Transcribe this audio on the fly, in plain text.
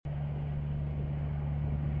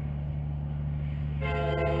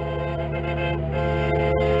Hi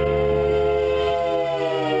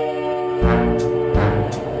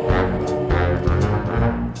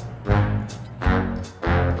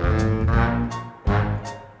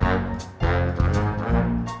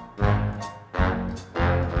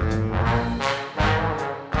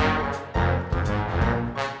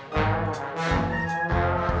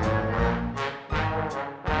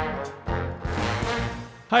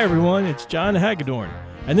everyone, it's John Hagedorn,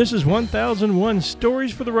 and this is 1001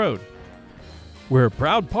 Stories for the Road. We're a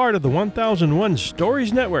proud part of the 1001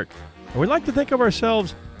 Stories Network, and we like to think of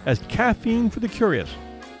ourselves as caffeine for the curious.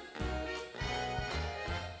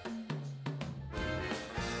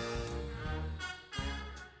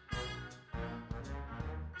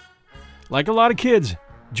 Like a lot of kids,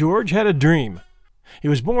 George had a dream. He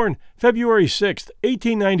was born February 6,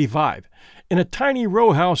 1895, in a tiny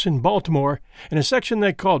row house in Baltimore in a section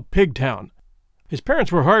they called Pigtown. His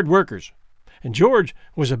parents were hard workers, and George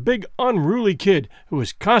was a big, unruly kid who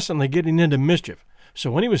was constantly getting into mischief.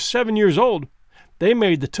 So when he was 7 years old, they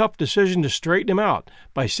made the tough decision to straighten him out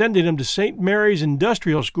by sending him to St. Mary's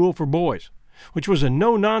Industrial School for Boys, which was a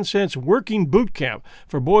no-nonsense working boot camp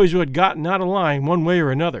for boys who had gotten out of line one way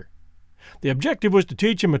or another. The objective was to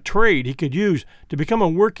teach him a trade he could use to become a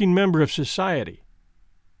working member of society.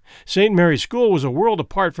 St. Mary's School was a world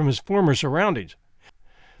apart from his former surroundings.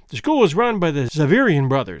 The school was run by the Xaverian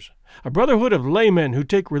Brothers, a brotherhood of laymen who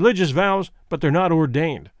take religious vows, but they're not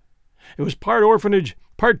ordained. It was part orphanage,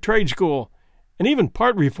 part trade school, and even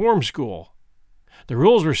part reform school. The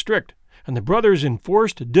rules were strict, and the brothers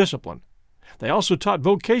enforced discipline. They also taught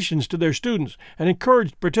vocations to their students and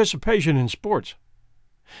encouraged participation in sports.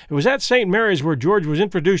 It was at St. Mary's where George was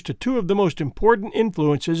introduced to two of the most important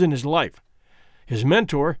influences in his life: his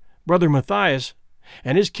mentor, Brother Matthias,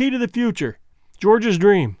 and his key to the future, George's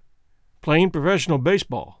dream, playing professional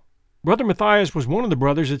baseball. Brother Matthias was one of the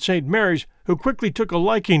brothers at St. Mary's who quickly took a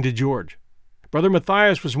liking to George. Brother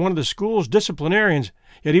Matthias was one of the school's disciplinarians,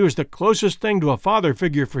 yet he was the closest thing to a father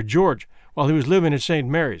figure for George while he was living at St.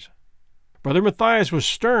 Mary's. Brother Matthias was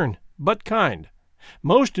stern, but kind.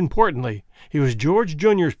 Most importantly, he was George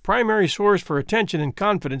Jr.'s primary source for attention and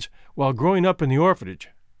confidence while growing up in the orphanage.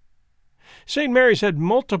 St. Mary's had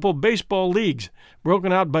multiple baseball leagues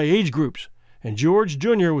broken out by age groups, and George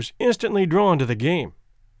Jr. was instantly drawn to the game.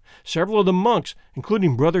 Several of the monks,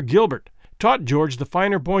 including Brother Gilbert, taught George the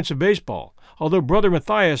finer points of baseball, although Brother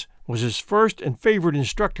Matthias was his first and favorite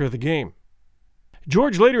instructor of the game.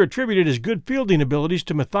 George later attributed his good fielding abilities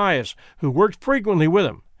to Matthias, who worked frequently with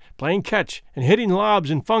him, playing catch and hitting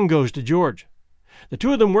lobs and fungos to George. The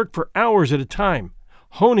two of them worked for hours at a time,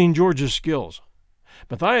 honing George's skills.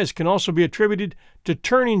 Matthias can also be attributed to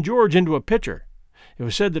turning George into a pitcher. It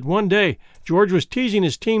was said that one day George was teasing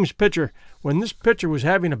his team's pitcher when this pitcher was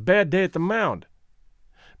having a bad day at the mound.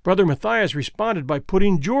 Brother Matthias responded by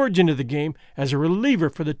putting George into the game as a reliever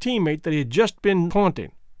for the teammate that he had just been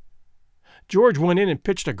taunting. George went in and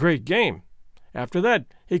pitched a great game. After that,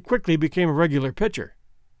 he quickly became a regular pitcher.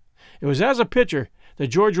 It was as a pitcher that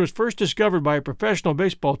George was first discovered by a professional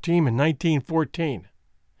baseball team in 1914.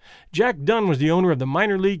 Jack Dunn was the owner of the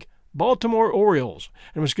minor league Baltimore Orioles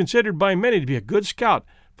and was considered by many to be a good scout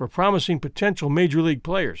for promising potential major league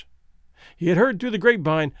players. He had heard through the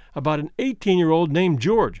grapevine about an 18-year-old named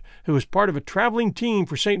George who was part of a traveling team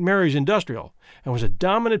for St. Mary's Industrial and was a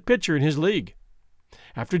dominant pitcher in his league.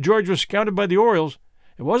 After George was scouted by the Orioles,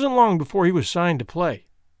 it wasn't long before he was signed to play.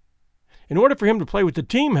 In order for him to play with the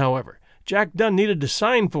team, however, Jack Dunn needed to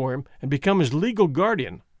sign for him and become his legal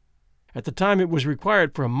guardian. At the time, it was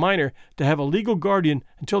required for a minor to have a legal guardian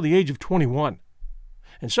until the age of 21.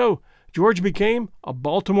 And so, George became a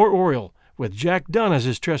Baltimore Oriole, with Jack Dunn as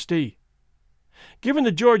his trustee. Given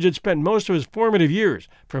that George had spent most of his formative years,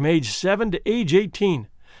 from age 7 to age 18,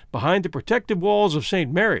 behind the protective walls of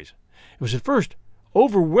St. Mary's, it was at first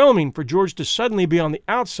overwhelming for George to suddenly be on the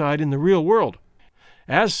outside in the real world.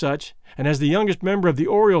 As such, and as the youngest member of the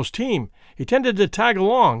Orioles team, he tended to tag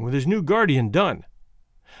along with his new guardian, Dunn.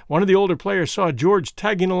 One of the older players saw George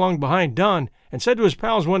tagging along behind Dunn and said to his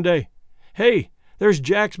pals one day, "Hey, there's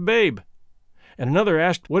Jack's babe." And another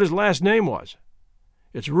asked what his last name was.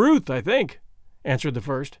 "It's Ruth, I think," answered the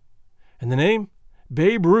first. And the name,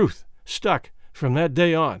 Babe Ruth, stuck from that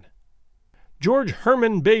day on. George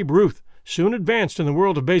Herman Babe Ruth soon advanced in the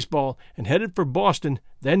world of baseball and headed for Boston,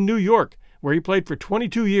 then New York, where he played for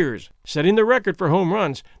 22 years, setting the record for home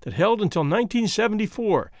runs that held until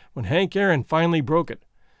 1974, when Hank Aaron finally broke it.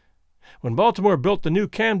 When Baltimore built the new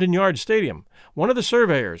Camden Yards Stadium, one of the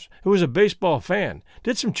surveyors, who was a baseball fan,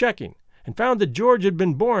 did some checking and found that George had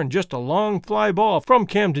been born just a long fly ball from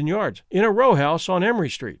Camden Yards in a row house on Emory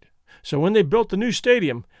Street. So when they built the new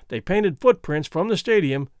stadium, they painted footprints from the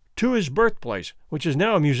stadium to his birthplace, which is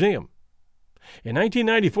now a museum. In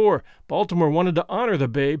 1994, Baltimore wanted to honor the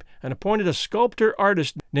Babe and appointed a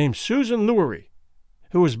sculptor-artist named Susan Lurie,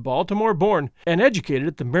 who was Baltimore-born and educated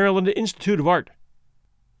at the Maryland Institute of Art.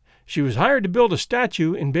 She was hired to build a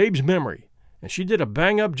statue in Babe's memory, and she did a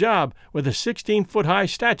bang-up job with a 16-foot-high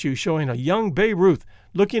statue showing a young Babe Ruth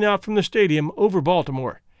looking out from the stadium over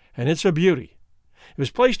Baltimore, and it's a beauty. It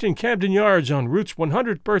was placed in Camden Yards on Ruth's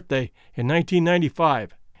 100th birthday in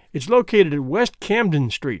 1995. It's located at West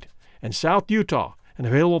Camden Street in South Utah and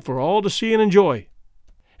available for all to see and enjoy.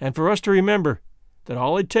 And for us to remember that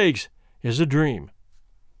all it takes is a dream.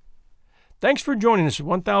 Thanks for joining us at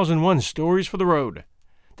 1001 Stories for the Road.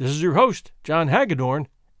 This is your host, John Hagedorn,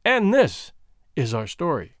 and this is our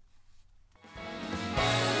story.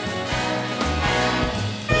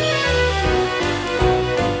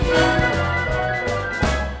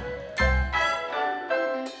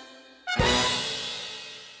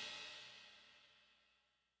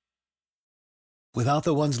 Without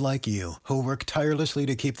the ones like you, who work tirelessly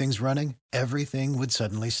to keep things running, everything would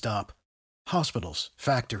suddenly stop. Hospitals,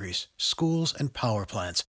 factories, schools, and power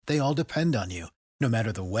plants, they all depend on you. No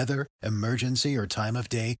matter the weather, emergency, or time of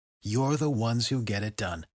day, you're the ones who get it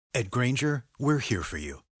done. At Grainger, we're here for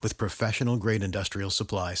you with professional-grade industrial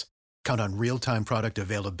supplies. Count on real-time product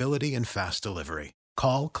availability and fast delivery.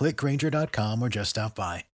 Call, click Grainger.com, or just stop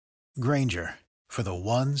by. Grainger, for the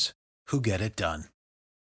ones who get it done.